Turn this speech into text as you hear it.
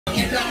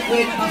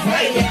with my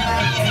fire.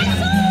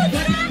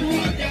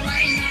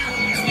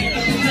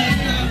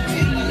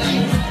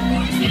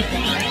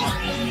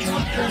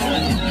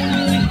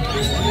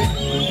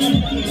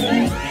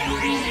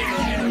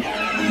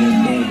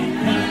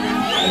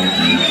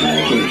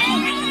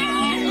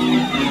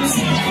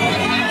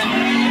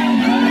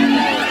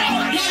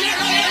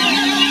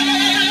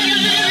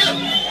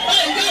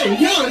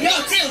 Yo,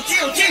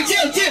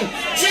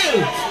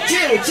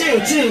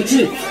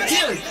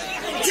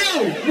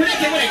 chill.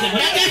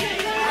 Muleke.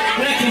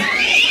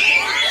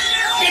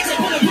 Ese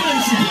pula.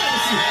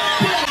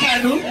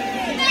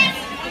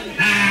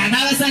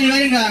 Nabasani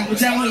balinga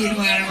kuchamo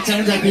yirwana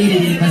kuchamo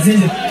jakiri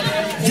basizo.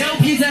 Jao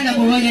pizza na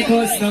mubonye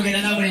ko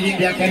sinogera na muri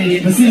limbi akariri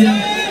basizo.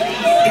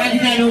 Kandi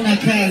naluna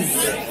kazi.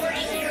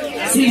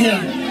 Sizo.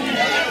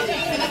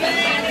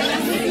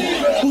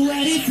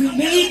 What if we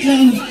make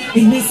love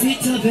in the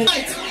seat of it?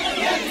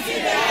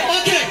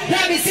 Okay,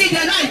 let me see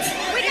the light.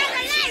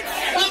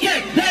 Okay,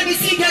 let me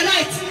see the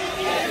light.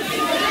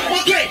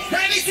 Okay,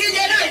 let me see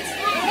the light.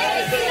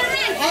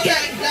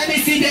 Okay, let me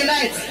see the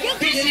light.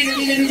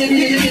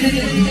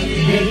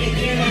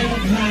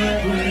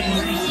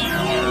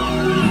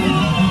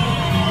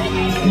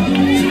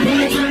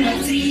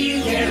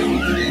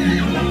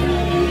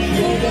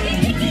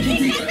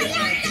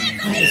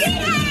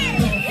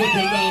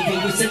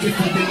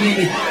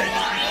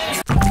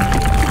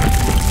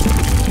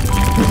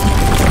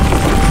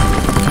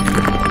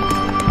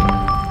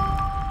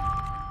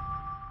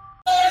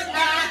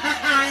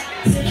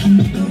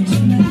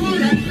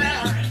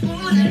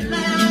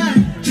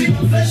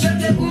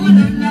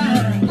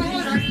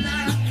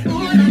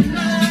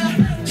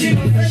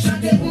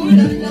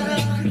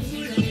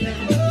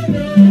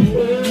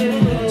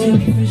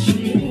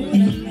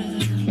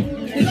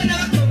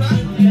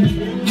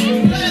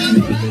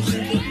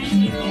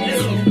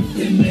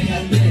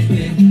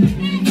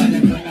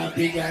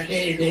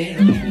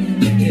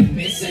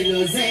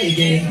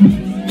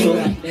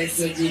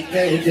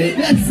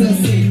 Let's go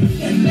see.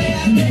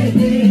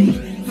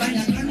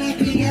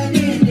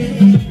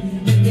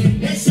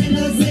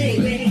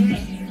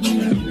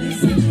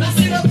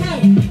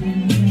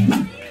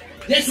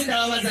 Yesu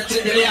ndawaza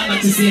tuendelee ama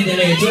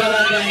tusiendelee.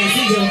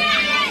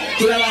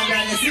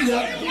 Tulabanganya sivyo?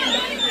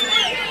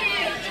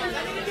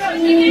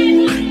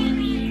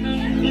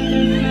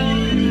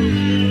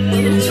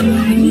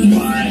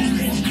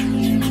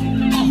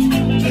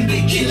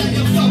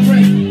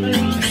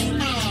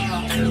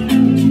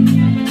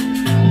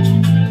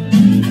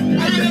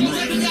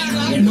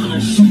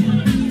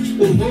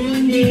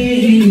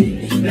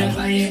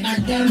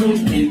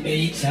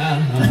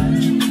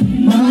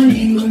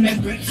 Morning we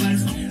make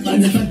breakfast,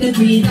 but the fact that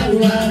we are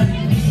one.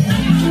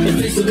 The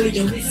place where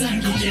you miss a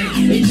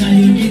kitchen, it's a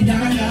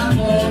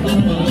Igiteramo.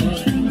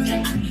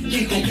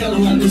 Kika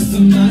wa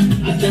gusuma,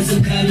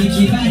 after kari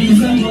kibari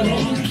zamo.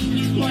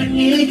 One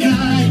nigga,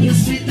 you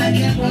sweet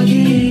like a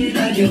bogey.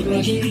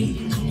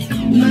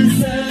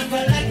 Myself, I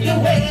like the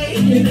way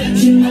that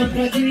you are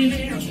body.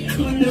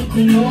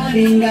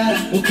 Kunokunoringa,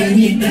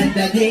 ukanyita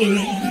daddy.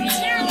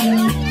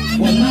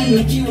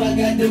 Wamayo kiwa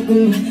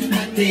gadogo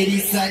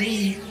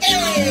materisari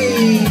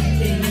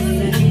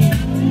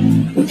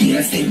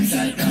Ukira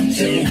stemsal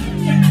kamche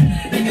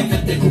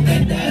Nekapate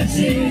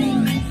kukatache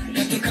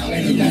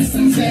Katokawe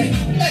nikasanse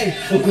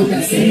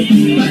Ukukase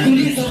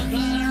Makulizo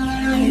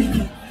fly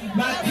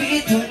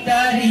Mapito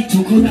dari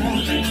tukura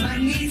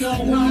Manizo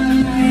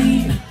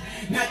wine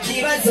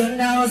Nakibazo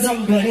nao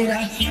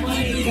zomborera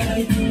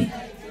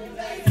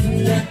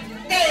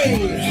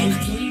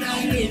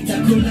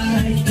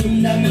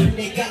Itunda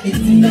moneka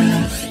itunda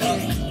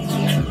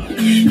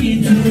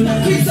Itunda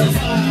piso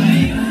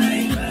fai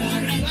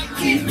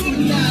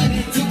Itunda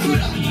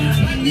nitukura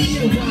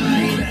Maniyo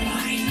wai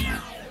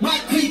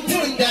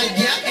Makwitunda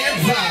ya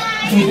eva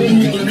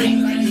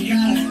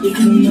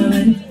Itunda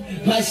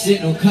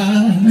Pashinuka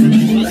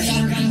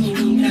Pasaka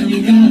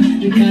Unanika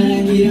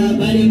Ukarangira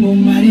bari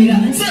mumarira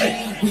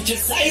With your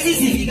size is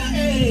figure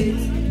 8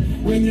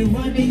 When you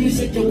run me you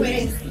shake your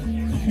waist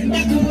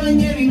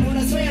Ndakuwanye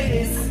vinguna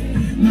stress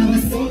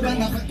Mawasoba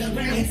ngapata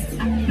rest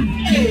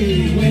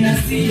Hey, when I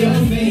see your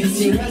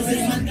face You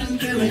raises my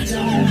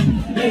temperature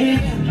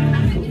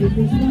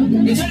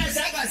Nicho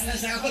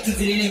nashaka ko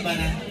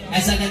tuziririmbana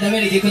Ashaka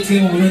ndabereke ko twe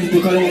mu Burundi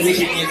dukora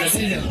umuziki mwiza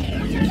sivyo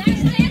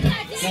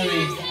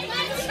Sorry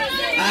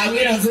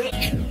Wirazo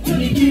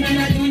Tunikina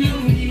na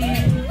dunyuri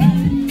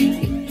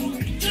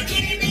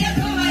Tukini ya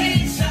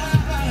kumaisha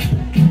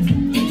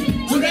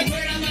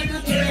Tugakwera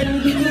madutero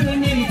Dukuru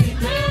niriti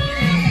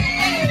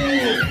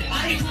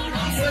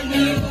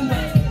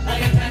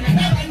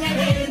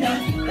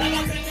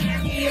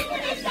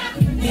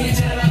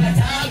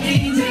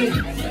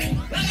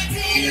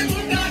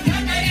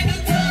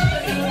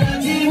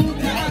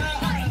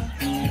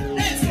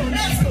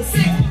Let's go,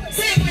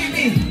 sing with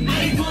me.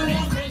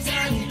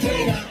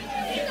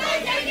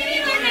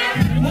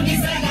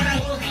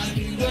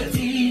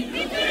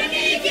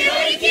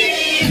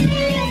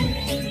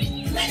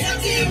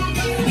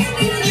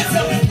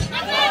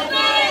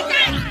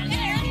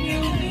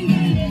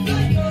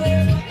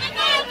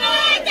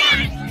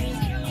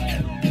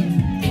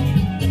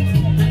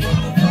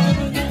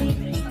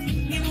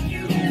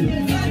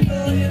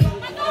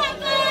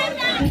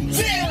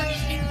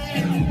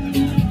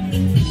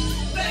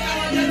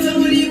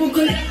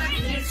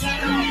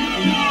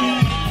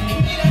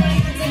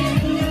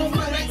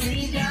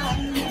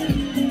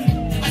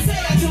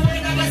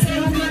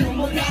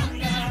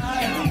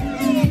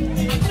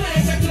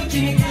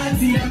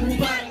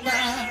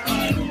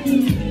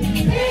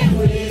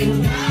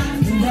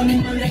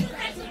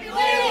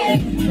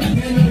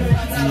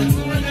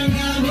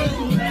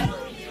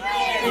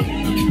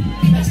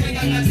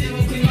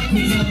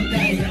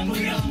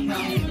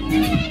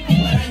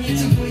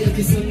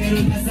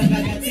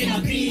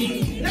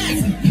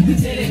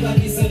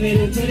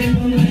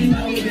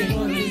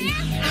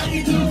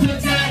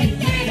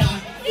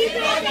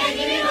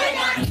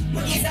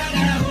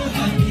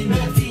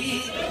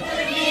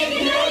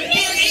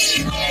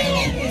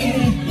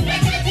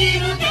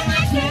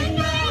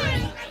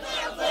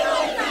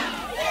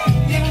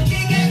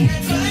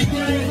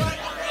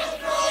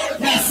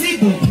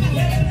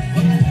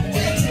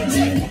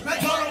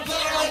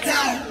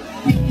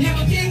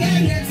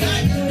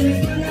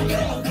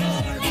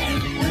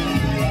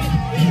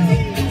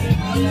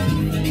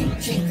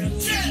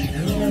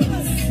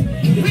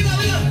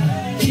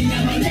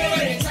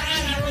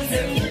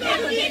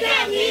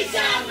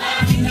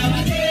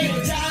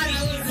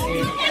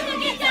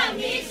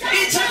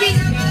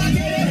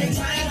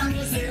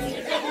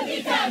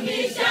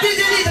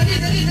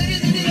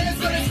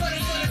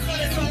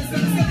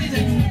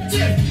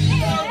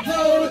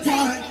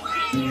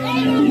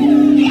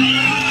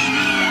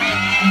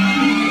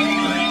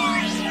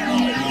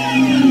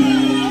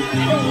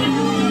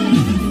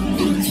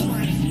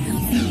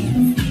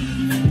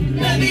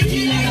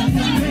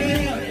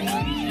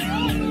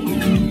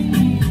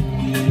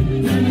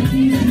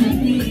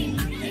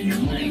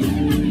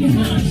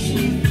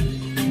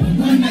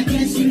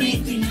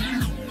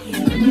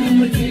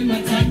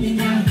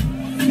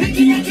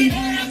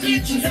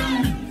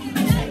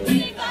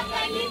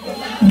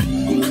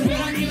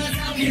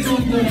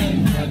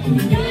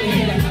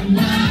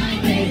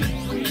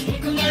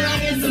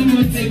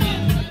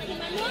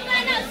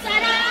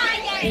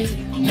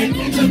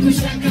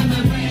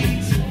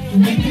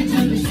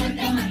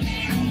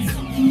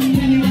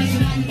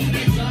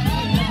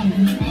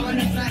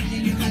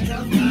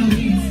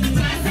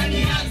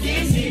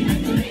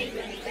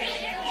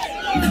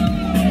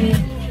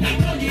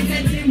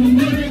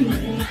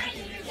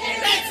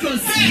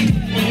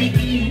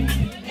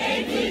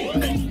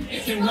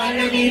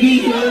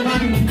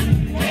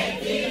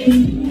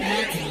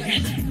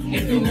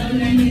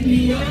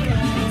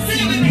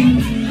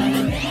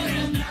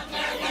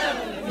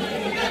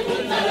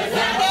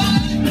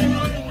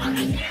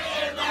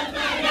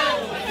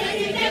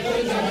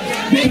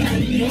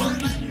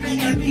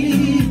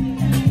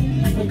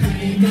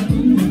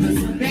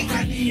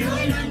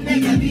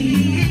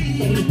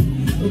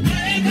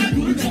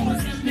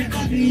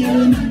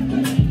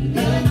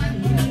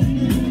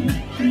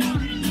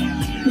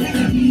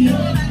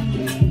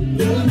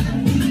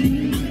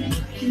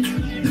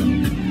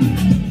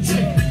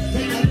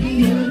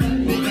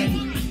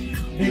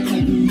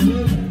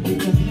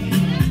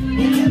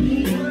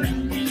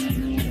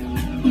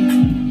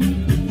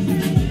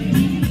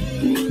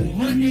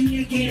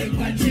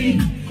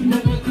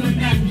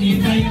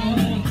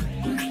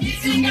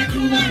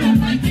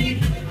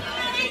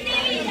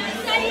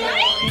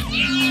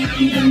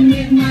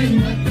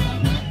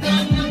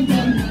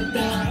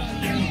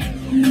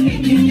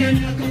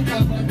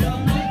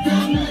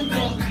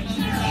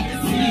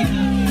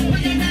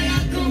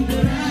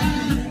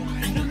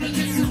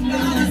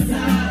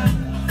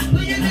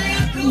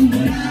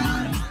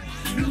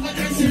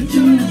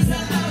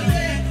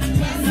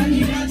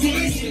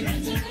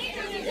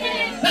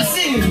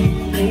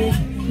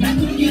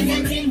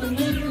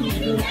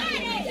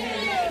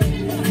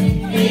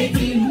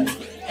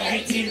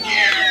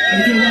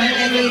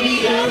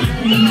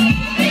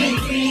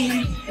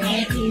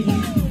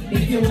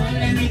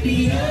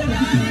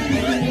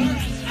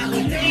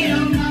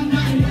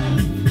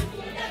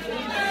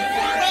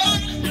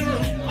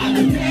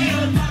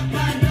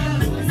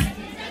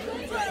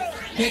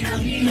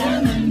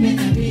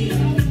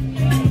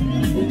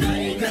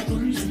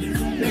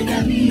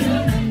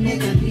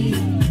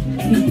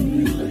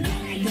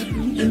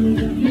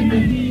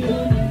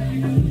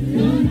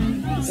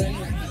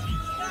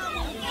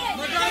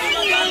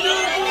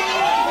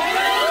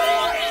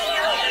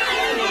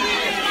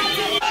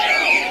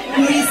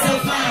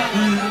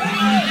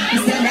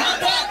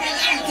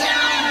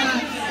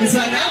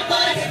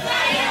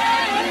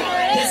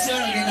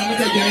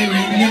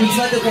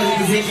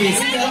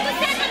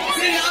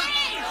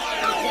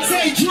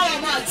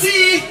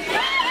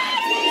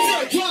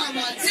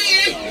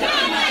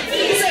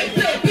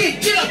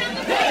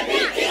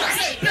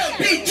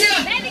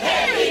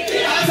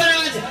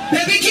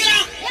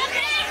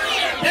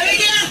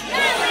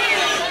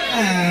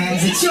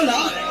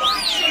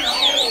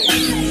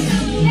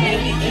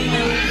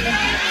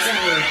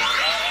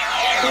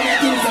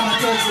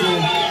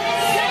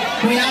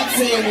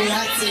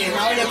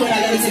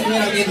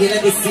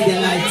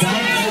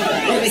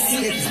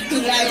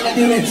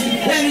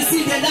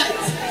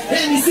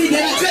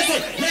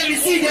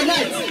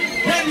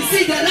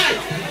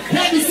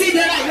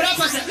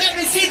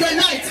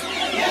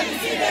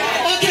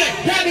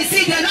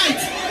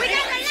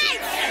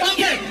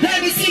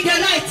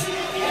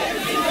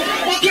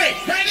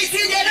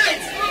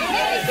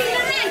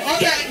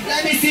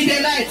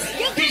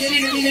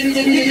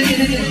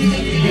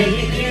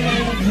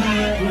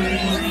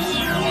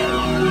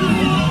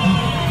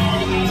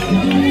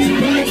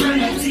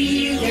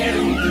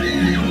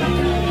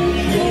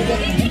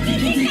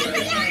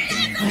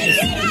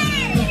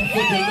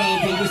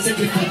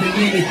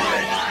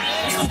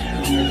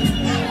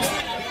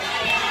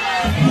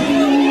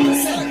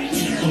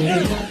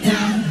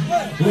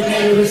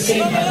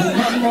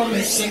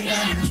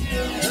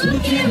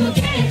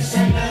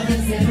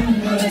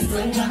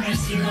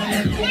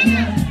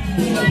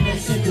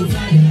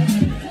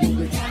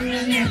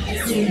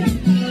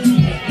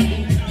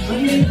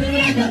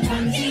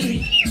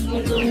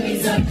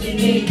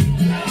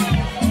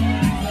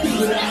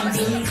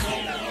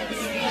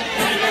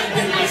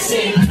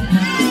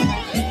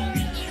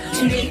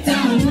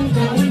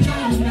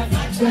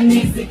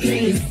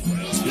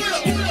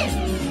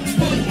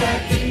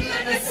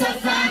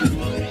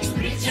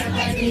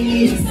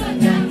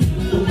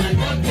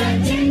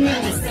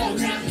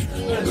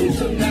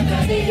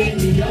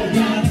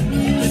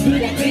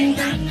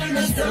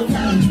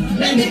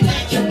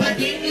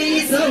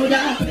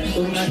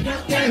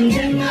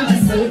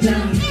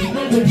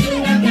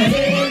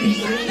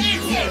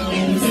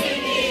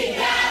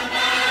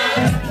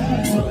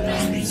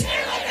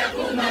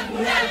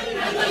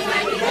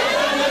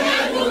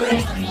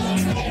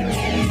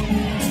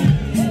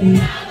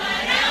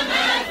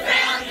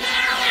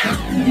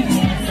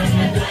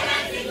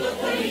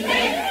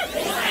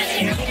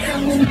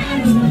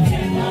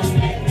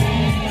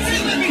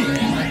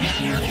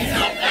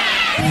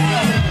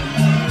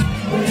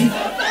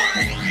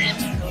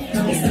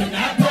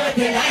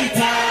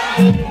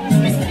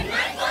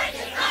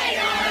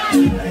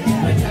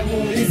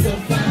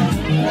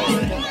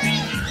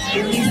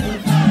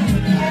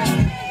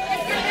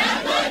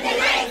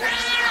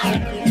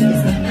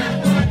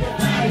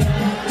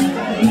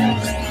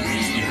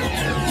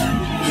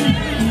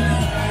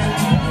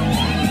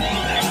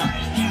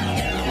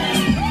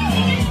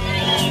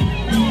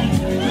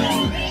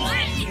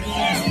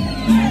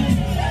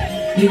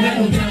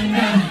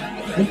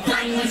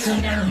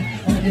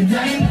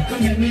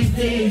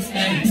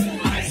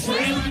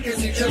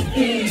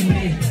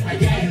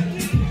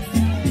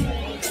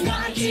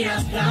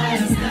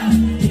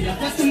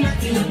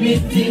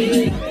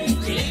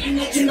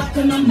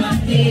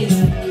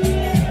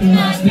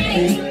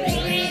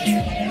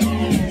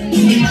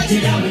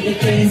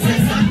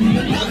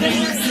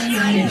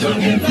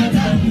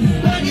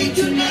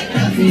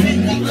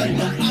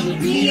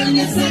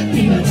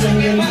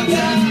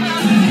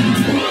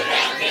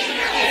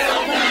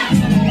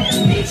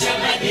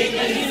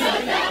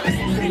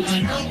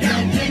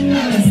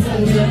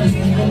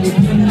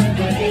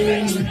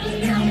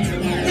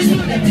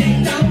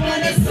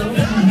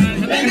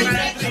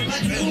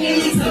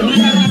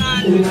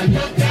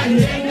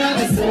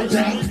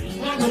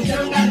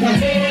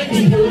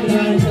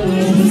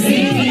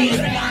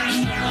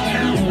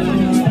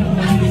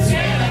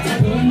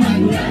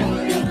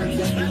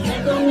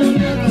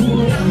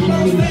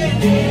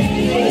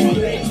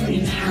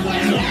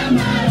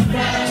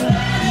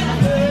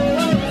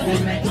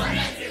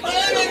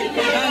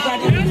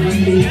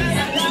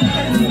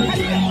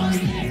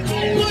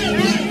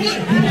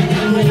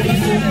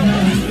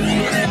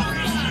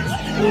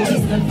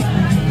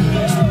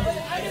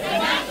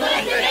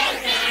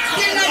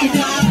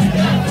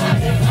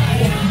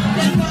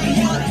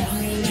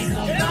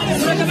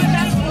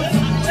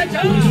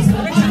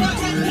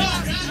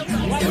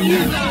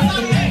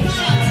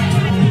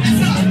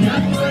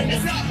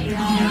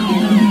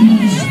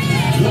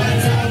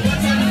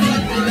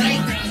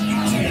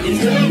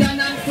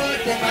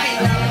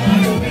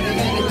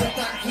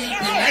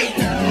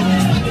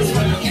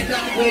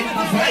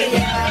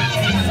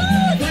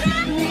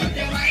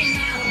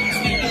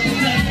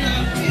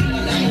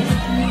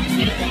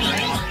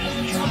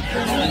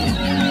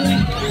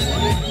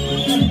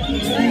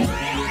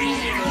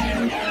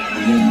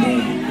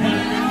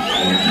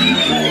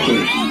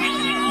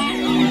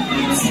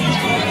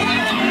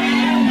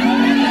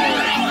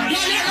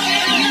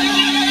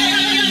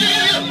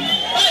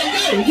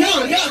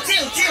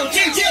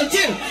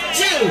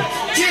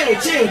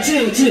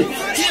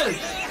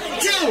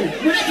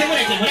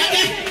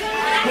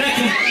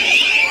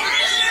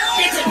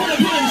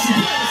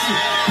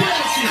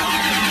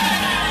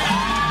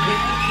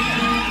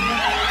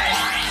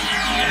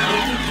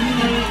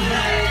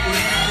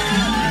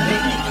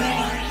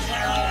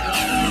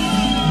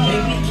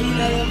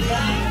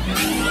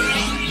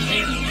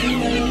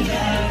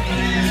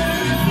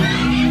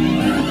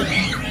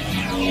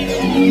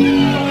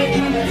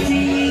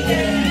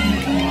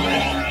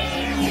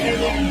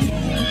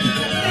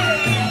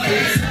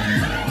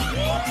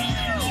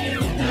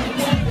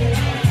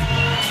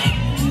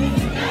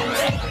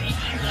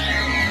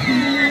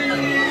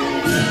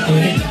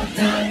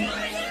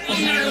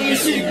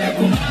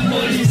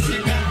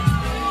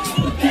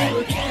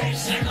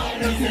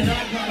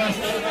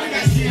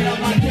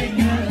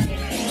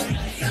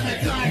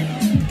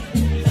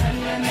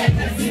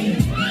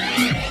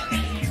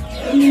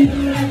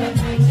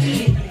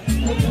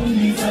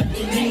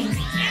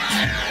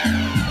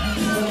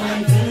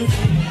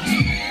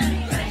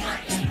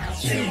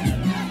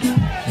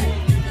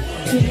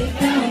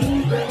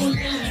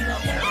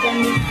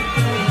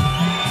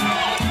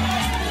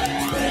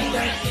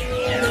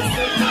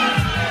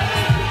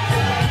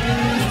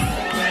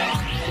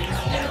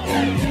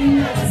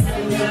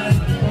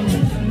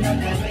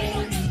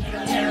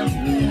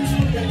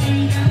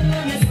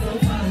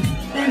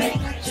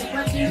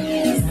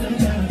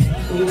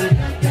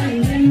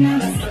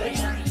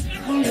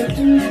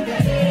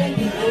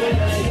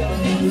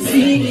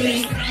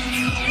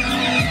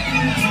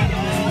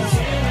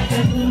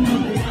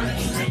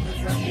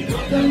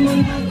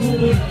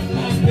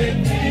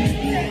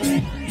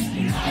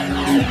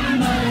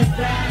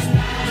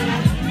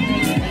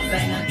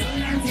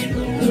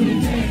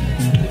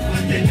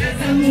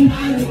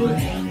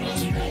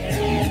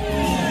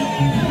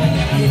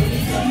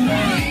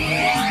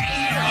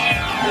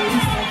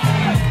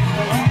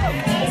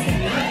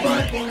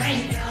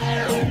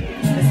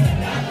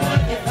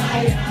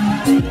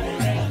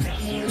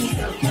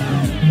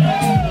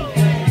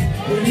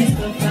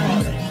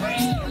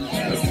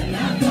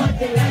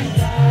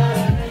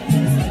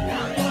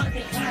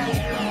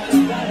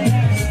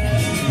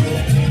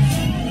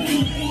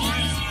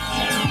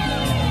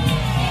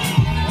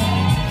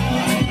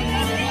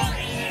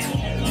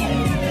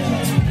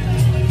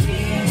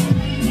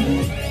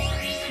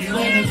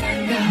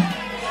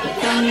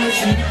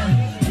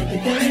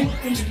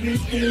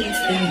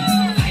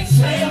 I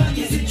swear I'll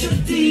kiss it your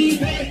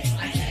deep. I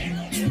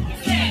can't.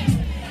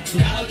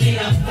 Now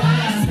get up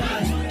fast.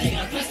 Get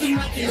up fast and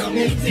rock it on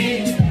me.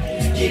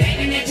 Get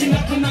in and you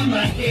knock on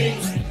my head.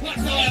 What's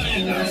all I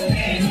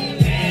understand?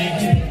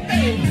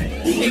 Hey,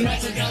 you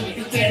might have gone with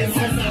the dead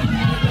son.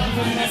 Love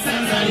on my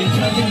sons, I didn't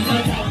try to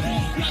cut out.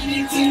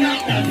 Running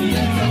tonight, I'll be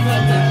at the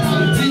bottom.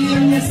 I'll be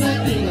in the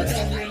setting.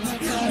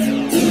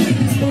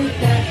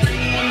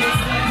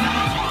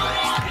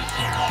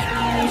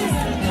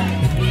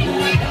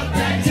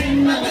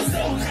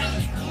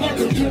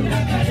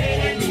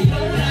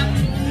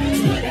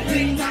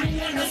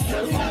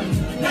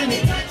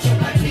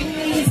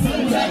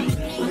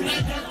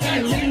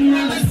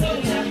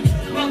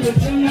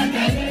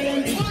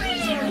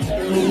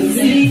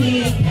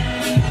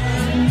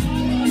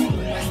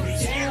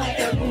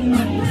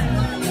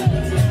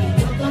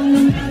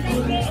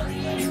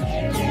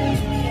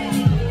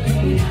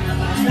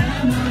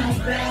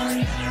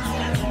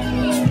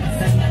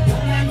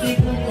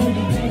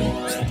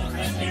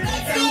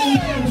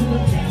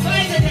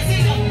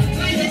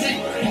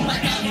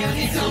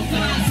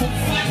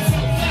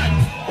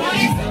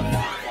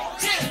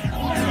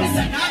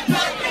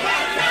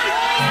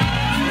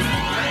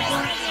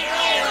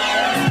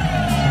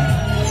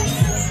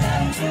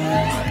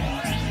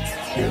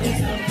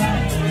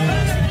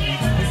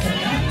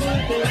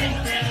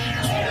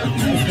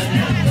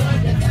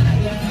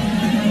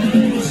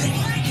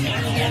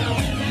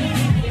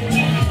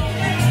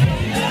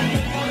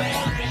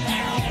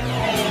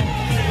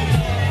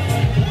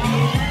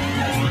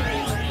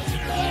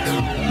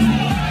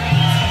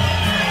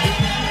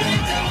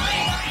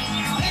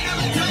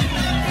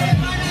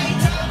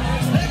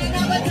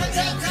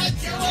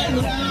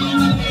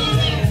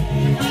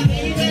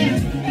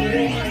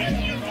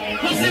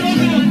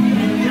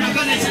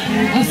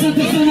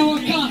 Asante sana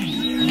waka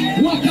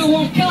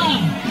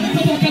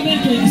kutoka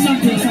Mengi,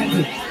 asante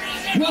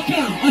waka,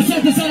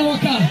 asante sana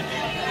waka.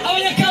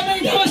 Awanya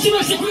Mengi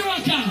washima shukuri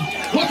waka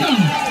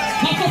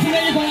makofi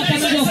mengi kwa waka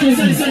Mengi.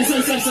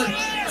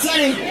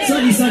 Sorry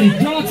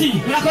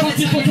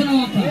pati foto na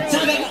waka.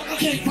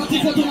 Okay, pati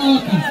foto na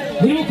waka.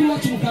 Ulimo kuwa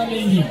chumuka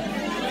Mengi.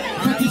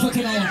 Pati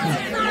foto na waka.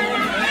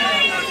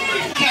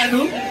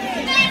 Kanu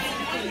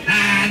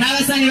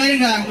n'abasani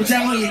barenga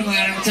mucamo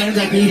yintwara mucamo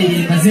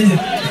jakiri basize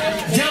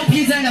Jao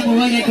Pizza na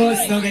mubonye ko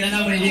sinogera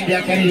na muri limbi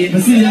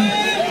yakaririmba sivyo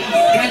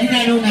kandi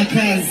nari na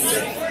kazi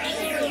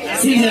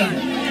sivyo.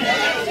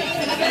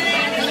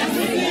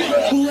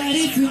 What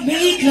if you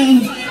make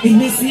love in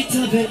the seat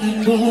of a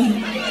Lambo,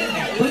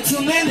 but you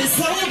remember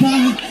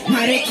sober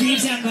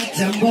marekija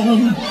majambo.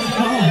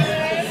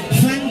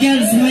 Fun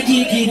girls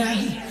majigira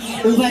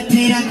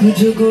ubatera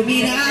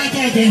kujugumira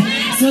jaje,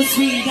 so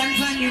sweet and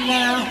funny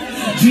now.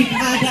 Drip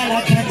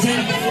adala kaje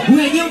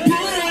when you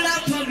pull it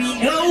up for me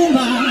no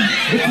more.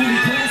 If you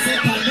cross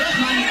it on the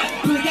man,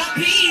 put your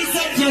piece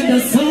up on the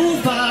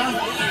sofa.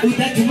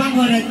 Utatuma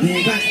mora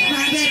dega,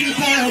 my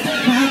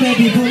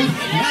baby boo,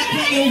 like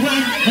what you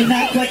want and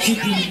like what you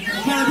do.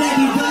 My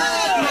baby boo,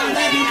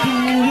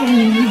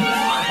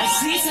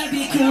 she's a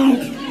big cool.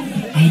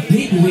 I've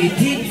been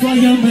waiting for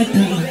your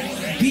mother.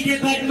 Be the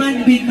bad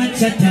man, big man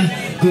chatter.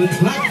 Good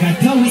work,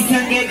 that's how we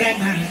sang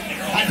Gana.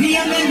 I be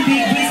a man,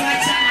 big man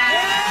chatter.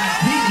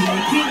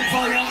 Waiting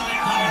for your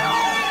mother.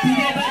 Be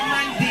the bad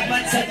man, big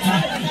man chatter.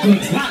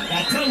 Good work,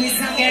 that's how we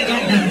sang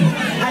Gana.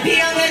 I be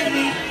a man,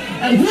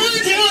 would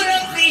you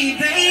love me,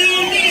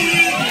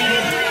 baby?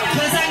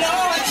 Cause I know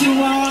what you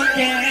want,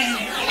 yeah.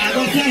 I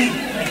go play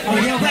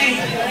on your way.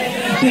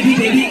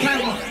 Baby,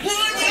 come on.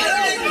 Would you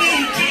let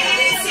me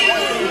kiss you?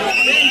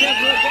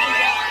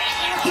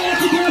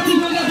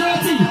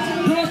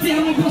 Dorothy,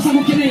 harimo bosi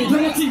mukene.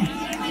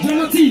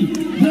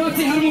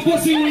 Dorothy, harimo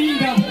bosi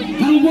w'inga.